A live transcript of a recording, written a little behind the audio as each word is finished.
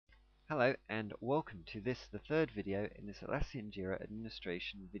Hello and welcome to the third video in this Atlassian Jira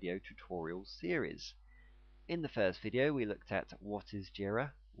administration video tutorial series. In the first video we looked at what is Jira,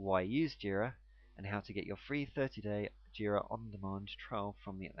 why use Jira, and how to get your free 30-day Jira on-demand trial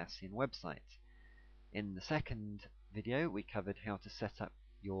from the Atlassian website. In the second video we covered how to set up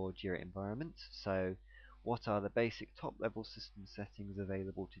your Jira environment, so what are the basic top-level system settings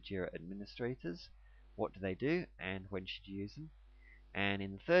available to Jira administrators, what do they do, and when should you use them. And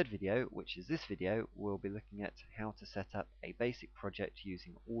in the third video, which is this video, we'll be looking at how to set up a basic project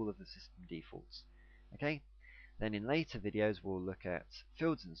using all of the system defaults. Okay? Then in later videos we'll look at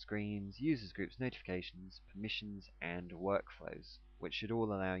fields and screens, users groups, notifications, permissions, and workflows, which should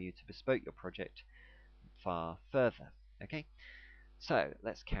all allow you to bespoke your project far further. Okay? So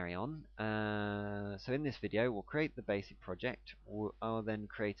let's carry on. So in this video we'll create the basic project. I'll then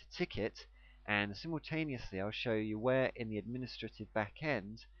create a ticket, and simultaneously I'll show you where in the administrative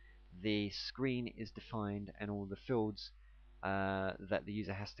backend the screen is defined and all the fields that the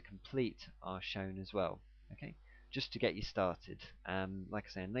user has to complete are shown as well. Okay, just to get you started. Like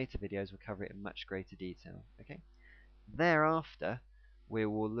I say, in later videos we'll cover it in much greater detail. Okay. Thereafter, we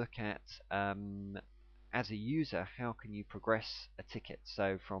will look at, as a user, how can you progress a ticket.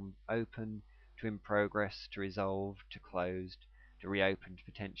 So from open to in progress to resolved to closed to reopened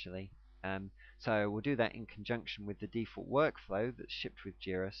potentially. So we'll do that in conjunction with the default workflow that's shipped with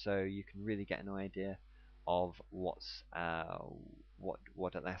Jira, so you can really get an idea of what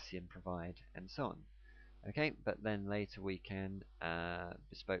Atlassian provide and so on. Okay, but then later we can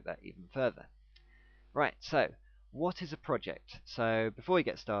bespoke that even further. Right, so what is a project? So before we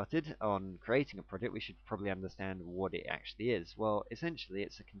get started on creating a project, we should probably understand what it actually is. Well, essentially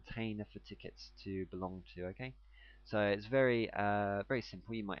it's a container for tickets to belong to, okay? So it's very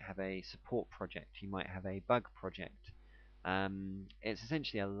simple. You might have a support project, you might have a bug project. It's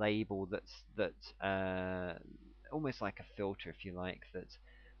essentially a label that's almost like a filter, if you like,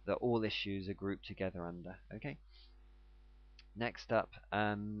 that all issues are grouped together under, okay? Next up,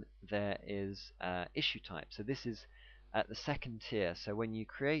 there is issue type. So this is at the second tier. So when you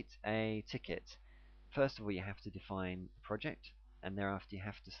create a ticket, first of all you have to define the project, and thereafter you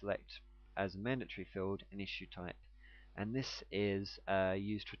have to select as a mandatory field an issue type. And this is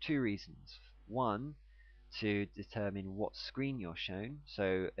used for two reasons. One, to determine what screen you're shown.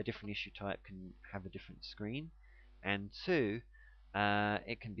 So a different issue type can have a different screen. And two,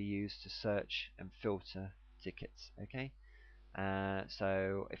 it can be used to search and filter tickets. Okay.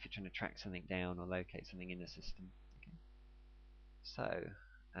 So if you're trying to track something down or locate something in a system. Okay. So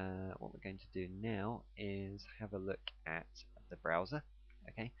what we're going to do now is have a look at the browser.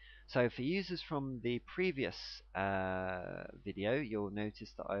 Okay. So for users from the previous video, you'll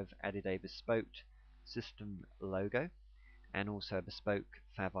notice that I've added a bespoke system logo and also a bespoke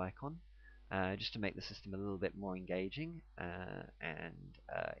fav icon, just to make the system a little bit more engaging and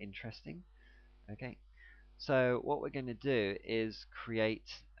interesting. Okay. So what we're going to do is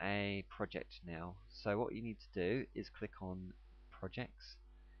create a project now. So what you need to do is click on projects.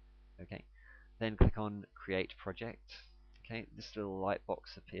 Okay. Then click on create project. Okay. This little light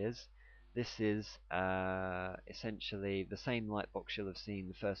box appears. This is essentially the same light box you'll have seen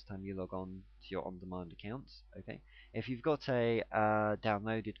the first time you log on to your on-demand account. Okay. If you've got a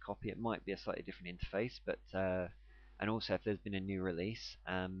downloaded copy, it might be a slightly different interface, but and also if there's been a new release,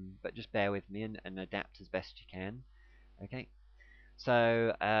 but just bear with me and adapt as best you can. Okay.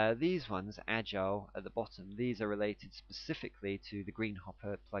 So these ones, Agile at the bottom, these are related specifically to the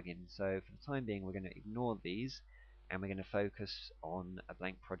Greenhopper plugin. So for the time being we're going to ignore these, and we're going to focus on a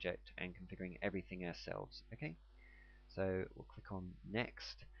blank project and configuring everything ourselves. Okay. So we'll click on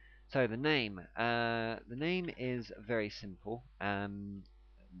next. So the name is very simple.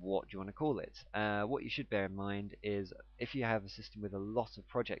 What do you want to call it? What you should bear in mind is if you have a system with a lot of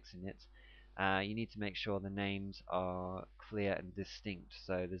projects in it, you need to make sure the names are clear and distinct,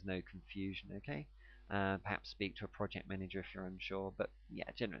 so there's no confusion. Okay. Perhaps speak to a project manager if you're unsure, but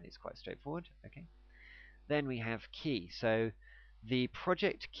yeah, generally it's quite straightforward. Okay. Then we have key. So the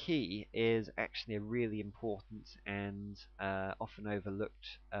project key is actually a really important and often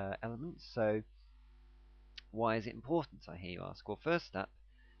overlooked element. So why is it important, I hear you ask? Well, first up,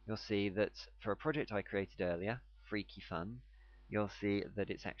 you'll see that for a project I created earlier, Freaky Fun, you'll see that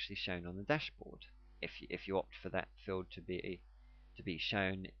it's actually shown on the dashboard. If you opt for that field to be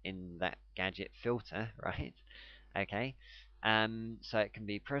shown in that gadget filter, right? Okay, so it can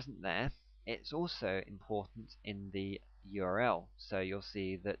be present there. It's also important in the URL. So you'll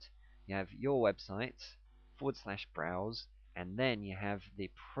see that you have your website /browse, and then you have the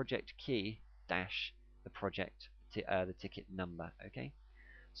project key dash the project the ticket number. Okay,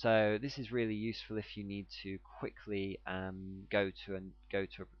 So this is really useful if you need to quickly go to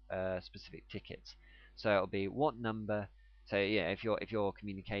a specific ticket. So it'll be what number. So yeah, if you're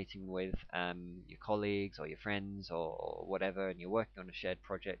communicating with your colleagues or your friends or whatever, and you're working on a shared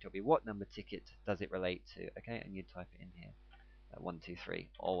project, it'll be what number ticket does it relate to? Okay, and you type it in here, 123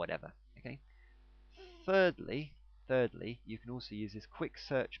 or whatever. Okay. Thirdly, you can also use this quick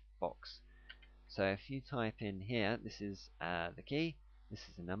search box. So if you type in here, this is the key, this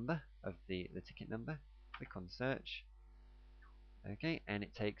is the number of the ticket number, click on search, okay, and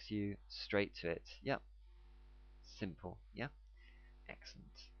it takes you straight to it. Yep, simple, yeah, excellent.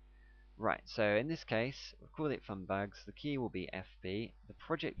 Right, so in this case, we'll call it fun bugs, the key will be FB, the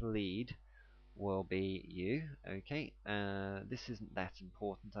project lead will be you. Okay, this isn't that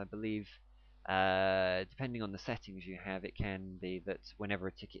important, I believe. Depending on the settings you have, it can be that whenever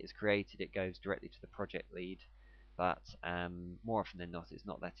a ticket is created, it goes directly to the project lead. But more often than not, it's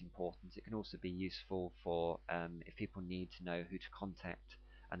not that important. It can also be useful for if people need to know who to contact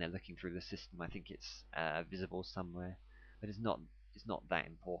and they're looking through the system. I think it's visible somewhere, but it's not that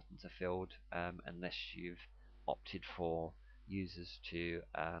important a field unless you've opted for users to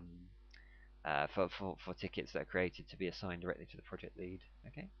for tickets that are created to be assigned directly to the project lead.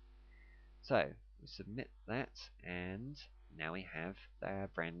 Okay, so we submit that, and now we have our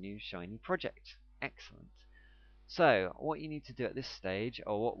brand new shiny project. Excellent. So what you need to do at this stage,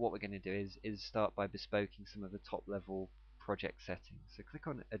 or what we're going to do is start by bespoking some of the top level project settings. So click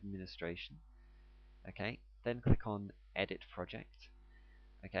on Administration. Okay, then click on Edit Project.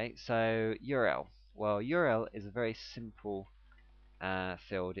 Okay, so URL. Well, URL is a very simple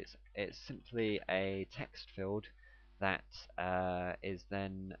field. It's simply a text field that is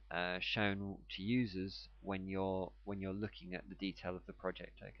then shown to users when you're looking at the detail of the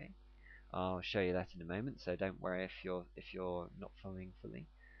project. Okay, I'll show you that in a moment. So don't worry if you're not following fully.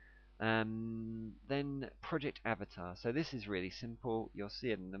 Then project avatar. So this is really simple. You'll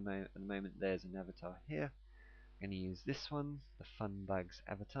see it in at the moment. There's an avatar here. I'm going to use this one, the Fun Bugs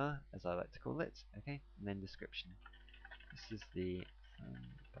avatar, as I like to call it. Okay, and then description. This is the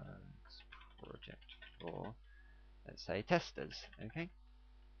Bugs project for, let's say, testers. Okay.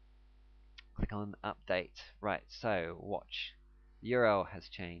 Click on update. Right. So watch. The URL has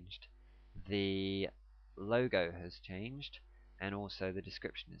changed. The logo has changed, and also the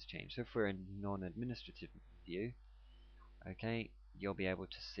description has changed. So if we're in non-administrative view, okay, you'll be able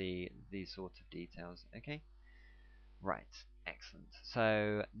to see these sorts of details. Okay. Right. Excellent.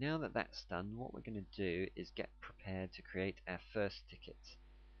 So now that that's done, what we're going to do is get prepared to create our first ticket.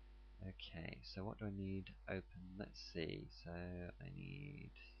 Okay, so what do I need open? Let's see. So I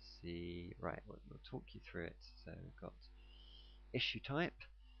need see right. We'll talk you through it. So we've got issue type.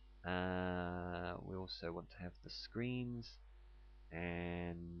 We also want to have the screens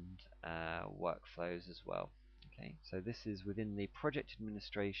and workflows as well. Okay, so this is within the project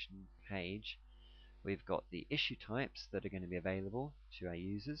administration page. We've got the issue types that are going to be available to our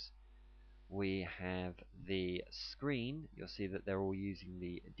users. We have the screen. You'll see that they're all using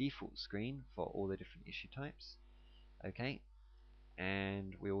the default screen for all the different issue types. Okay,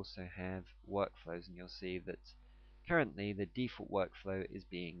 and we also have workflows, and you'll see that currently the default workflow is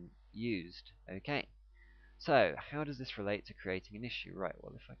being used. Okay, so how does this relate to creating an issue? Right,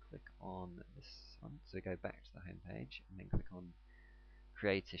 well, if I click on this one, so go back to the home page and then click on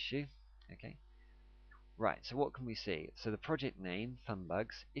create issue. Okay, right, so what can we see? So the project name,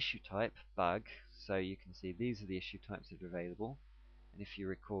 Funbugs, issue type, bug. So you can see these are the issue types that are available. And if you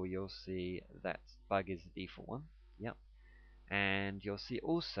recall, you'll see that bug is the default one. Yep. And you'll see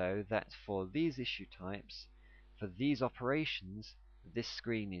also that for these issue types, for these operations, this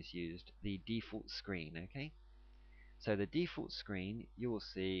screen is used, the default screen, okay? So the default screen, you will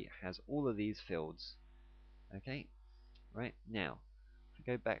see, has all of these fields, okay? Right, now, if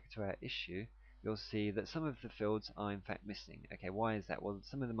we go back to our issue, you'll see that some of the fields are in fact missing. Okay, why is that? Well,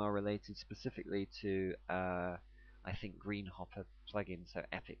 some of them are related specifically to, I think, Greenhopper plugin, so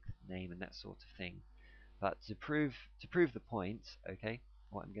Epic name and that sort of thing. But to prove the point, okay,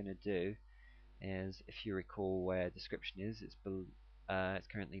 what I'm going to do is, if you recall where description is, it's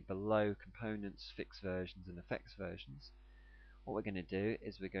currently below components, fixed versions, and effects versions. What we're going to do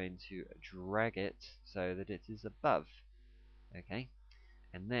is we're going to drag it so that it is above. Okay,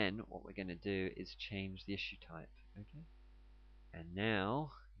 and then what we're going to do is change the issue type. Okay, and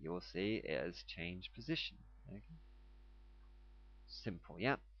now you will see it has changed position. Okay, simple,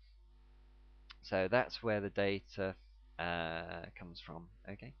 yeah. So that's where the data comes from.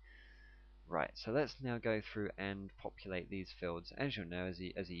 Okay, right. So let's now go through and populate these fields. As you'll know, as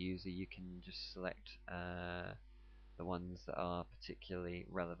a user, you can just select the ones that are particularly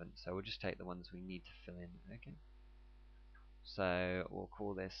relevant. So we'll just take the ones we need to fill in. Okay. So we'll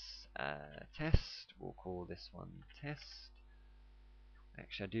call this test. We'll call this one test.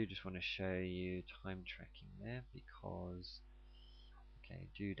 Actually, I do just want to show you time tracking there because, okay,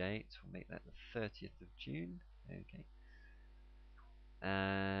 due date, we'll make that the 30th of June. Okay.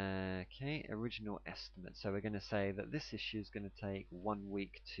 Okay, original estimate. So we're going to say that this issue is going to take 1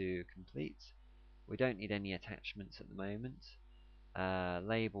 week to complete. We don't need any attachments at the moment.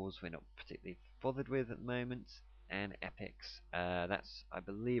 Labels we're not particularly bothered with at the moment. And epics, that's, I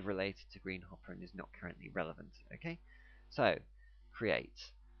believe, related to Greenhopper and is not currently relevant. Okay, so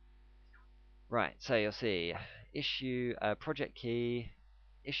create. Right, so you'll see issue, project key,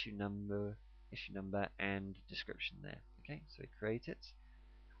 issue number, and description there. Okay, so we create it.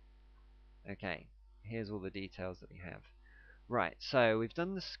 Okay, here's all the details that we have. Right, so we've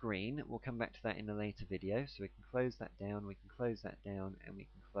done the screen. We'll come back to that in a later video. So we can close that down, we can close that down, and we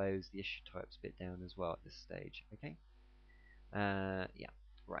can close the issue types bit down as well at this stage. Okay. Yeah.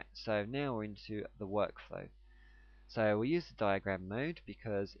 Right. So now we're into the workflow. So we'll use the diagram mode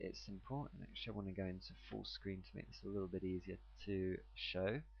because it's simple. And actually, I want to go into full screen to make this a little bit easier to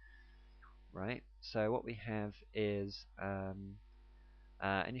show. Right. So what we have is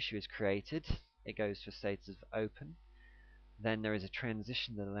an issue is created. It goes to a status of open. Then there is a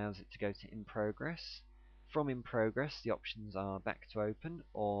transition that allows it to go to in progress. From in progress, the options are back to open,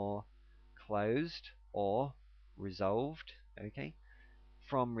 or closed, or resolved. Okay.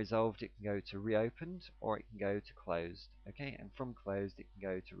 From resolved, it can go to reopened, or it can go to closed. Okay. And from closed, it can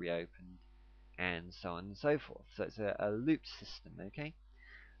go to reopened, and so on and so forth. So it's a looped system. Okay.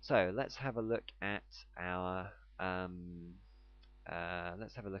 So let's have a look at our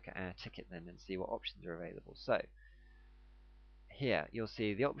ticket then and see what options are available. So here you'll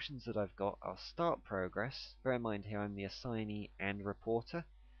see the options that I've got are start progress. Bear in mind here I'm the assignee and reporter.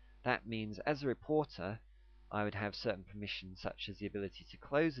 That means as a reporter I would have certain permissions such as the ability to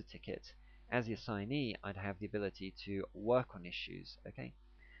close a ticket. As the assignee I'd have the ability to work on issues. Okay.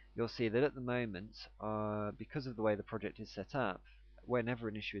 You'll see that at the moment, because of the way the project is set up, whenever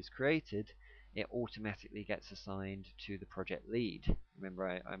an issue is created, it automatically gets assigned to the project lead. Remember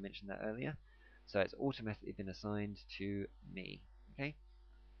I mentioned that earlier? So it's automatically been assigned to me. Okay?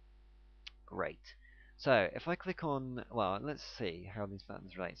 Great. So if I click on, well, let's see how these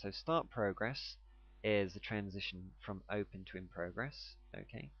buttons relate. So start progress is the transition from open to in progress.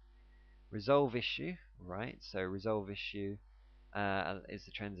 Okay. Resolve issue, right? So resolve issue is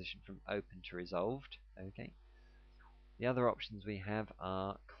the transition from open to resolved. Okay. The other options we have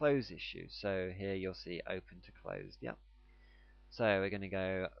are close issue. So here you'll see open to closed. Yep. So we're going to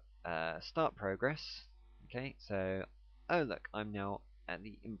go start progress. Okay. So oh look, I'm now at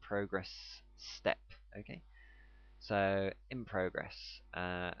the in progress step. Okay. So in progress,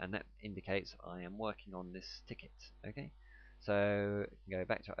 and that indicates I am working on this ticket. Okay. So it can go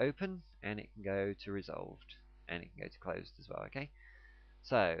back to open, and it can go to resolved, and it can go to closed as well. Okay.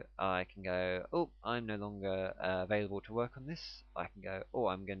 So I can go, oh, I'm no longer available to work on this. I can go,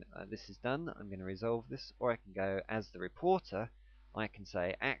 oh, this is done. I'm going to resolve this. Or I can go, as the reporter, I can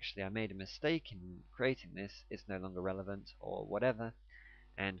say, actually, I made a mistake in creating this. It's no longer relevant, or whatever,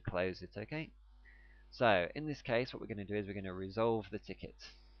 and close it. Okay. So in this case, what we're going to do is we're going to resolve the ticket.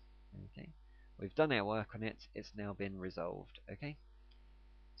 Okay. We've done our work on it. It's now been resolved. Okay.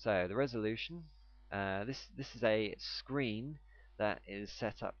 So the resolution, this is a screen that is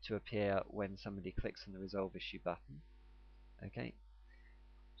set up to appear when somebody clicks on the resolve issue button. Okay.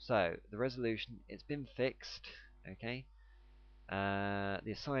 So the resolution, it's been fixed. Okay.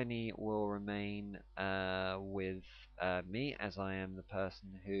 The assignee will remain with me as I am the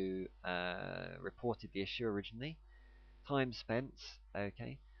person who reported the issue originally. Time spent.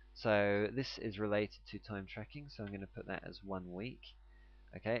 Okay. So this is related to time tracking, so I'm going to put that as 1 week.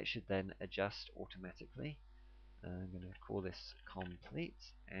 Okay, it should then adjust automatically. I'm going to call this complete,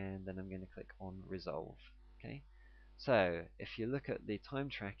 and then I'm going to click on resolve. Okay, so if you look at the time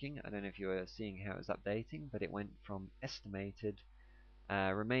tracking, I don't know if you were seeing how it was updating, but it went from estimated,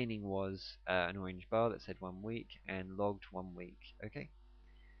 remaining was an orange bar that said 1 week, and logged 1 week. Okay,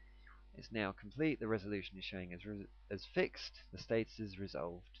 it's now complete. The resolution is showing as fixed. The status is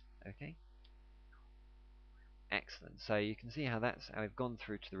resolved. Okay. Excellent. So you can see how we've gone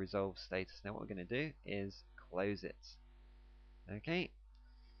through to the resolve status. Now what we're going to do is close it. Okay.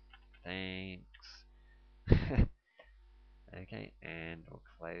 Thanks. Okay, and we'll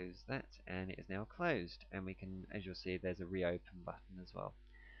close that, and it is now closed. And we can, as you'll see, there's a reopen button as well.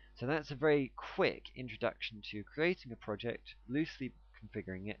 So that's a very quick introduction to creating a project, loosely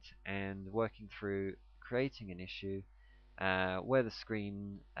configuring it, and working through creating an issue, where the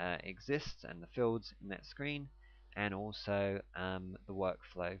screen exists and the fields in that screen, and also the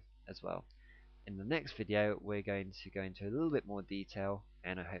workflow as well. In the next video, we're going to go into a little bit more detail,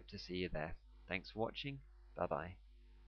 and I hope to see you there. Thanks for watching. Bye bye.